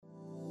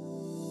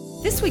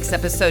This week's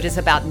episode is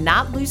about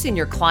not losing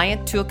your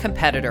client to a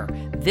competitor.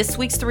 This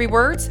week's 3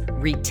 words: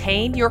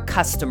 retain your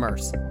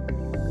customers.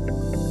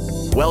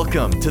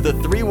 Welcome to the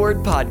 3-Word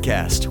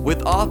Podcast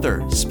with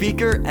author,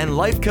 speaker, and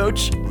life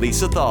coach,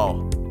 Lisa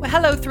Thal. Well,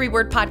 hello,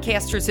 3-Word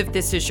Podcasters. If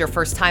this is your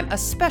first time, a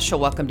special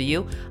welcome to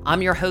you.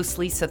 I'm your host,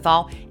 Lisa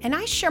Thal, and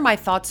I share my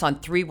thoughts on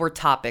 3-word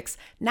topics,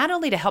 not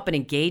only to help and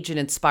engage and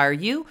inspire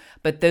you,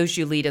 but those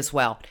you lead as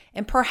well.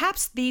 And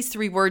perhaps these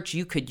 3 words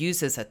you could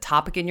use as a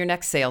topic in your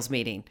next sales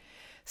meeting.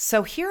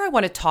 So here I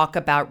want to talk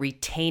about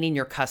retaining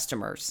your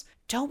customers.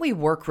 Don't we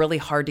work really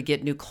hard to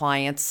get new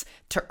clients,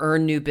 to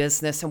earn new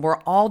business, and we're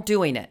all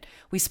doing it.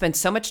 We spend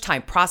so much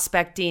time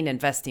prospecting,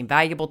 investing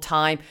valuable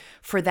time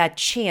for that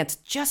chance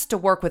just to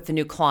work with the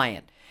new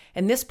client.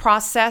 And this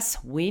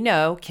process, we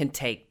know, can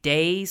take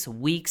days,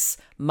 weeks,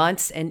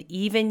 months, and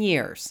even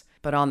years.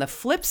 But on the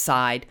flip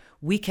side,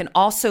 we can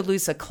also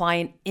lose a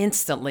client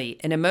instantly,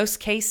 and in most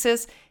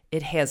cases,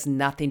 it has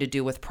nothing to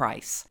do with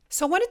price.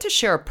 So I wanted to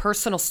share a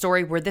personal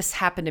story where this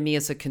happened to me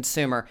as a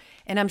consumer.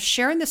 And I'm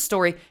sharing this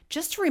story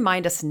just to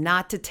remind us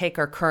not to take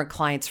our current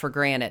clients for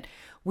granted.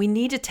 We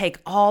need to take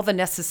all the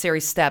necessary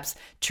steps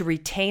to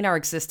retain our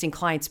existing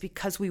clients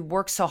because we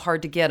work so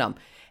hard to get them.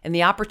 And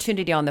the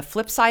opportunity on the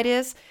flip side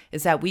is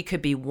that we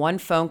could be one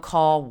phone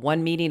call,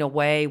 one meeting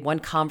away, one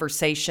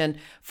conversation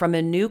from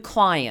a new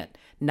client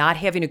not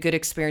having a good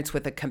experience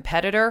with a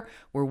competitor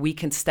where we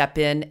can step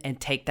in and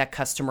take that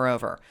customer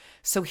over.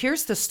 So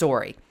here's the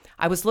story.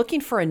 I was looking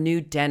for a new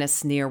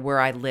dentist near where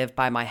I live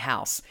by my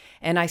house,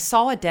 and I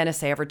saw a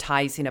dentist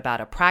advertising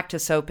about a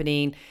practice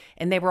opening,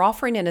 and they were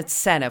offering an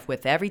incentive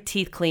with every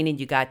teeth cleaning,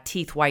 you got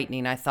teeth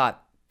whitening. I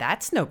thought,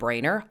 that's no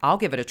brainer. I'll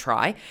give it a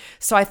try.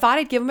 So I thought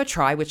I'd give them a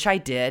try, which I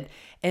did.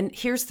 And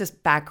here's this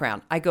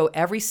background. I go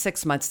every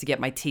 6 months to get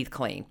my teeth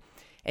clean.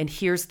 And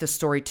here's the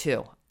story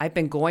too. I've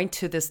been going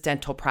to this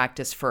dental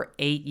practice for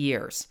 8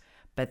 years,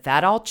 but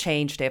that all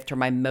changed after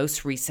my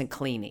most recent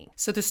cleaning.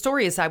 So the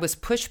story is I was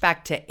pushed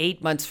back to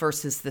 8 months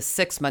versus the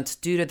 6 months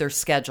due to their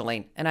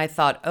scheduling. And I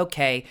thought,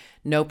 okay,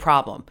 no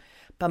problem.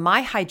 But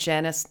my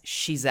hygienist,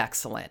 she's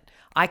excellent.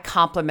 I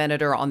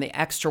complimented her on the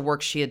extra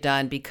work she had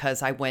done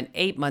because I went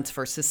 8 months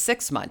versus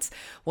 6 months.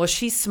 Well,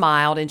 she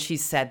smiled and she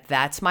said,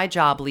 that's my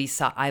job,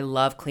 Lisa. I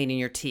love cleaning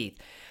your teeth.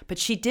 But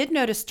she did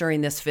notice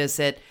during this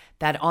visit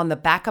that on the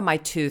back of my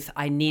tooth,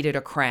 I needed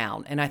a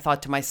crown. And I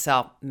thought to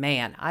myself,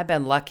 man, I've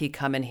been lucky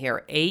coming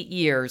here 8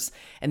 years,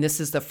 and this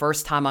is the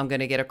first time I'm going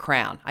to get a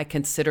crown. I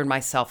considered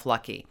myself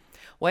lucky.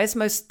 Well, as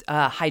most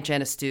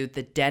hygienists do,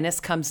 the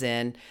dentist comes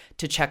in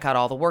to check out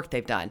all the work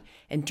they've done.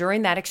 And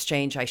during that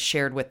exchange, I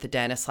shared with the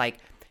dentist, like,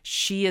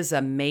 she is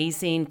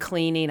amazing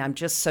cleaning. I'm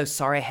just so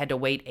sorry I had to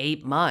wait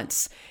 8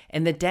 months.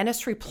 And the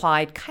dentist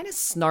replied, kind of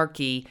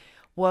snarky,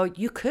 well,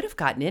 you could have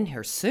gotten in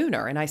here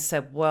sooner. And I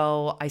said,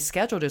 well, I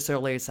scheduled as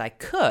early as I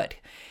could.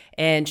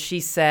 And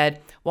she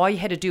said, well, all you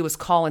had to do was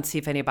call and see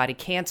if anybody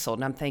canceled.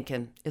 And I'm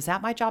thinking, is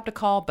that my job to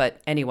call? But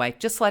anyway,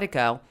 just let it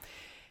go.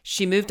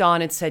 She moved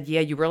on and said,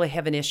 yeah, you really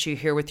have an issue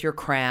here with your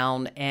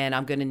crown, and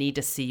I'm going to need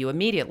to see you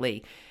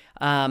immediately.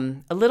 A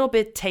little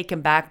bit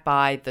taken back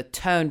by the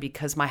tone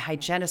because my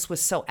hygienist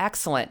was so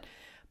excellent.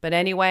 But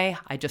anyway,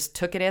 I just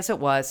took it as it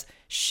was,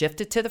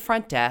 shifted to the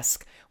front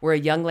desk where a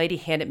young lady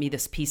handed me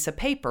this piece of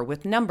paper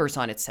with numbers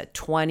on it, said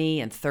 20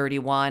 and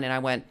 31.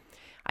 And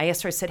I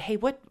asked her, I said, hey,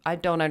 I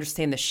don't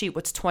understand the sheet.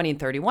 What's 20 and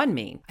 31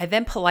 mean? I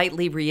then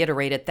politely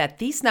reiterated that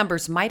these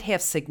numbers might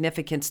have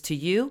significance to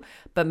you,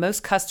 but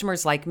most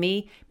customers like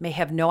me may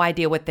have no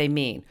idea what they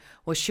mean.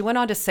 Well, she went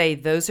on to say,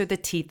 those are the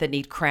teeth that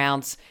need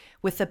crowns,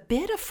 with a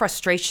bit of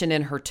frustration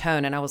in her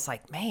tone. And I was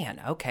like, man,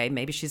 okay,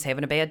 maybe she's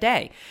having a bad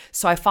day.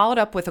 So I followed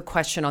up with a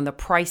question on the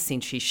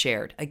pricing she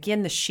shared.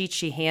 Again, the sheet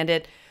she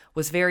handed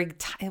was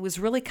it was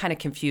really kind of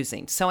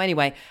confusing. So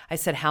anyway, I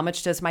said, how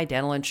much does my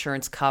dental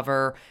insurance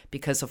cover?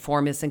 Because the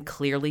form isn't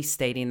clearly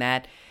stating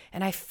that.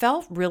 And I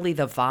felt really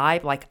the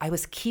vibe, like I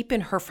was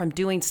keeping her from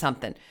doing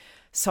something.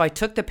 So I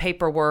took the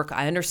paperwork.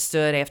 I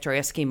understood after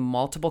asking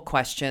multiple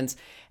questions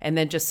and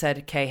then just said,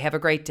 okay, have a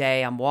great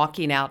day. I'm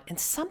walking out. And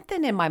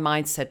something in my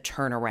mind said,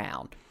 turn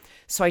around.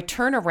 So I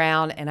turn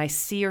around and I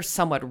see her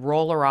somewhat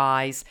roll her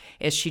eyes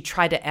as she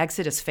tried to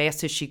exit as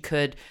fast as she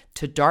could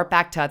to dart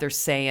back to others,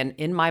 saying,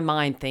 in my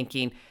mind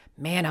thinking,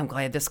 man, I'm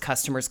glad this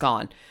customer's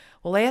gone.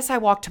 Well, as I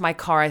walked to my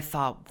car, I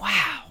thought,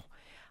 wow,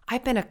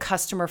 I've been a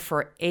customer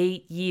for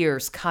 8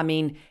 years,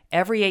 coming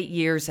every 8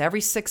 years,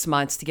 every 6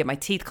 months to get my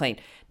teeth cleaned.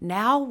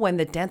 Now, when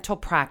the dental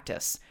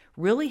practice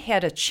really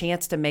had a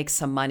chance to make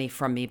some money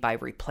from me by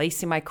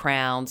replacing my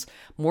crowns,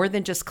 more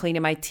than just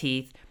cleaning my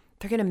teeth,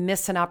 they're going to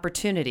miss an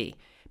opportunity.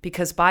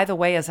 Because, by the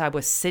way, as I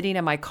was sitting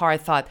in my car, I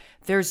thought,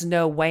 there's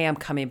no way I'm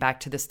coming back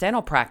to this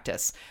dental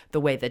practice. The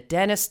way the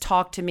dentist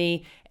talked to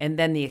me and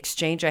then the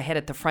exchange I had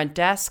at the front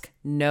desk,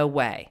 no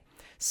way.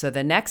 So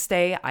the next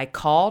day I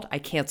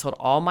canceled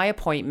all my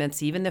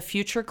appointments, even the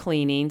future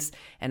cleanings,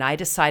 and I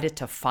decided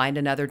to find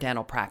another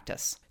dental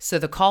practice. So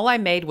the call I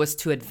made was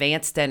to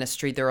Advanced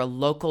Dentistry. They're a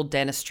local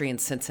dentistry in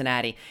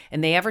Cincinnati,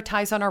 and they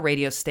advertise on our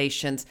radio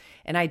stations,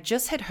 and I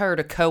just had heard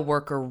a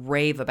coworker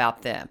rave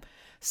about them.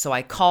 So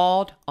I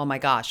called, oh my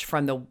gosh,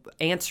 from the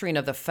answering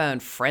of the phone,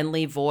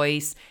 friendly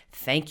voice,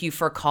 thank you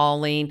for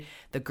calling.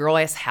 The girl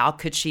asked how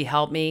could she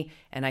help me,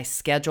 and I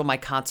scheduled my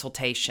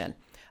consultation.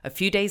 A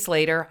few days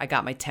later, I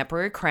got my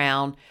temporary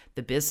crown.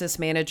 The business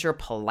manager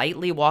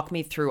politely walked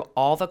me through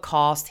all the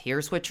costs.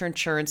 Here's what your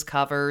insurance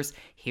covers.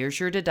 Here's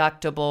your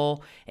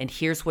deductible. And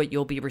here's what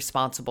you'll be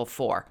responsible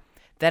for.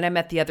 Then I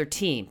met the other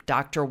team.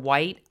 Dr.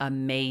 White,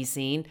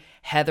 amazing.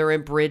 Heather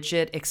and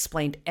Bridget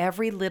explained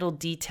every little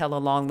detail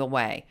along the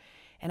way.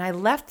 And I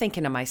left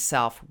thinking to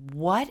myself,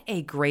 what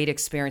a great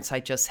experience I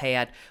just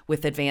had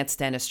with advanced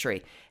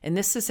dentistry. And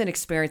this is an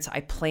experience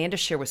I plan to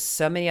share with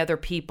so many other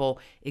people,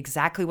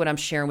 exactly what I'm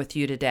sharing with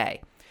you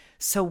today.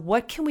 So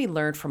what can we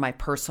learn from my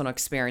personal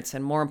experience?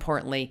 And more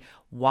importantly,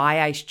 why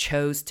I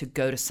chose to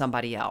go to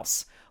somebody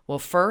else? Well,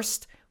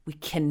 first, we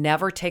can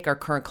never take our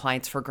current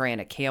clients for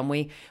granted, can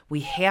we?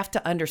 We have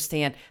to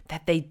understand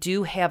that they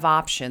do have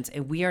options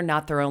and we are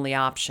not their only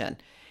option.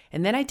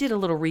 And then I did a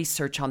little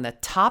research on the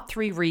top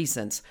 3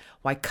 reasons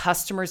why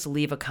customers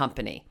leave a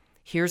company.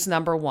 Here's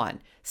number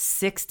 1,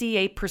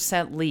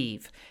 68%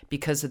 leave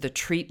because of the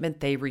treatment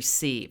they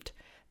received.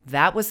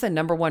 That was the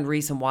number 1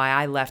 reason why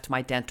I left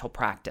my dental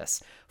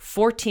practice.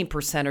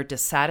 14% are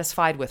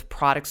dissatisfied with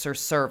products or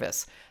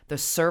service. The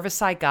service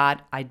I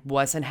got, I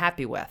wasn't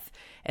happy with.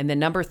 And then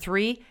number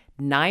 3,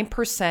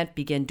 9%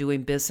 begin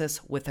doing business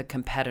with a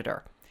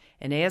competitor.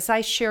 And as I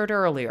shared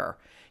earlier,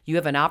 you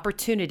have an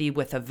opportunity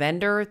with a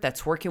vendor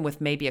that's working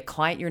with maybe a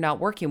client you're not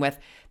working with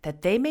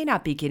that they may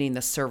not be getting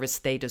the service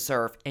they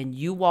deserve, and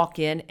you walk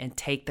in and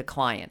take the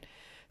client.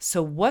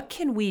 So what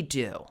can we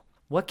do?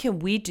 What can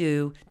we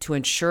do to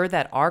ensure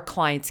that our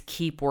clients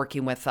keep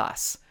working with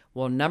us?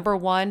 Well, number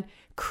 1,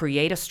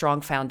 create a strong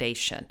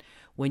foundation.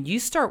 When you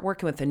start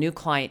working with a new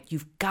client,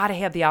 you've got to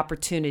have the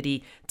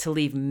opportunity to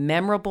leave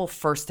memorable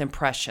first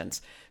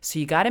impressions. So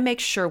you got to make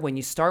sure when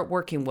you start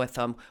working with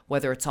them,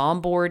 whether it's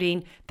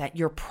onboarding, that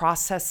your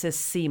process is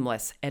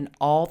seamless and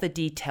all the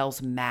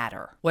details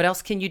matter. What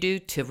else can you do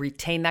to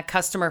retain that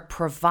customer?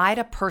 Provide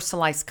a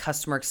personalized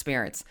customer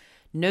experience.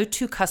 No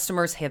 2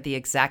 customers have the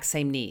exact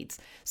same needs.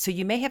 So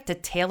you may have to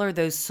tailor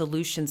those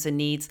solutions and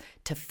needs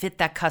to fit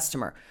that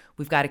customer.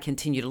 We've got to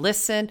continue to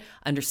listen,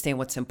 understand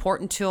what's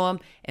important to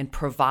them, and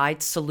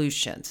provide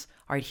solutions.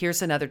 All right,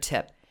 here's another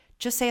tip.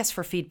 Just ask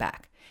for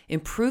feedback.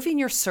 Improving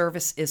your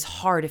service is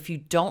hard if you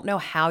don't know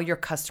how your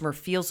customer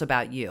feels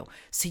about you.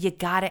 So you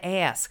got to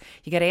ask.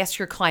 You got to ask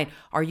your client,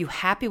 are you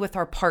happy with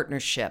our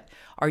partnership?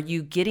 Are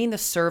you getting the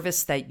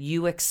service that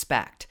you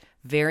expect?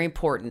 Very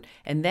important.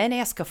 And then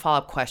ask a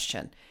follow-up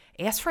question.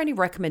 Ask for any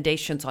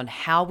recommendations on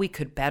how we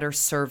could better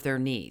serve their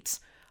needs.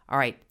 All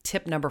right,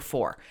 tip number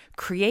 4,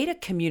 create a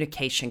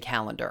communication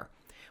calendar.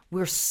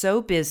 We're so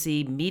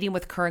busy meeting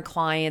with current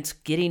clients,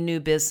 getting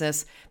new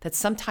business, that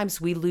sometimes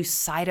we lose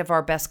sight of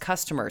our best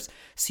customers.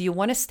 So you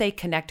want to stay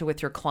connected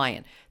with your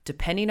client.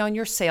 Depending on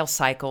your sales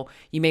cycle,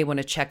 you may want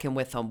to check in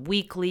with them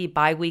weekly,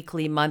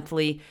 bi-weekly,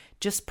 monthly.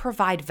 Just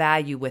provide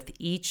value with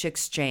each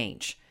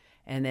exchange.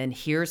 And then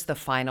here's the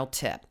final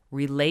tip.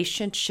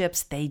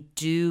 Relationships, they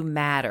do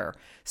matter.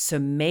 So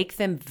make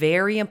them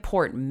very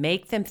important.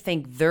 Make them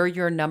think they're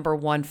your number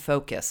 1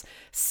 focus.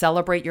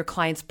 Celebrate your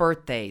clients'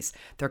 birthdays,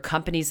 their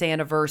company's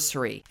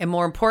anniversary. And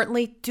more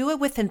importantly, do it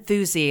with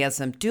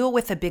enthusiasm. Do it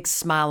with a big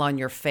smile on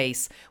your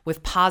face,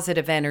 with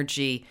positive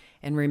energy.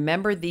 And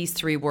remember these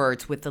 3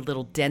 words with a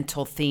little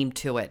dental theme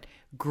to it.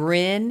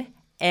 Grin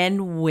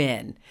and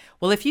win.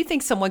 Well, if you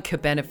think someone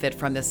could benefit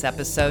from this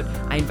episode,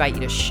 I invite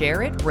you to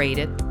share it, rate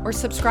it, or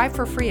subscribe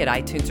for free at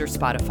iTunes or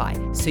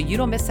Spotify so you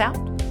don't miss out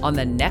on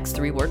the next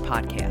 3-Word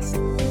Podcast.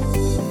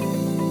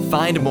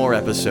 Find more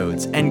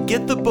episodes and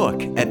get the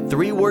book at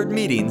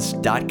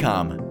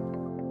 3wordmeetings.com.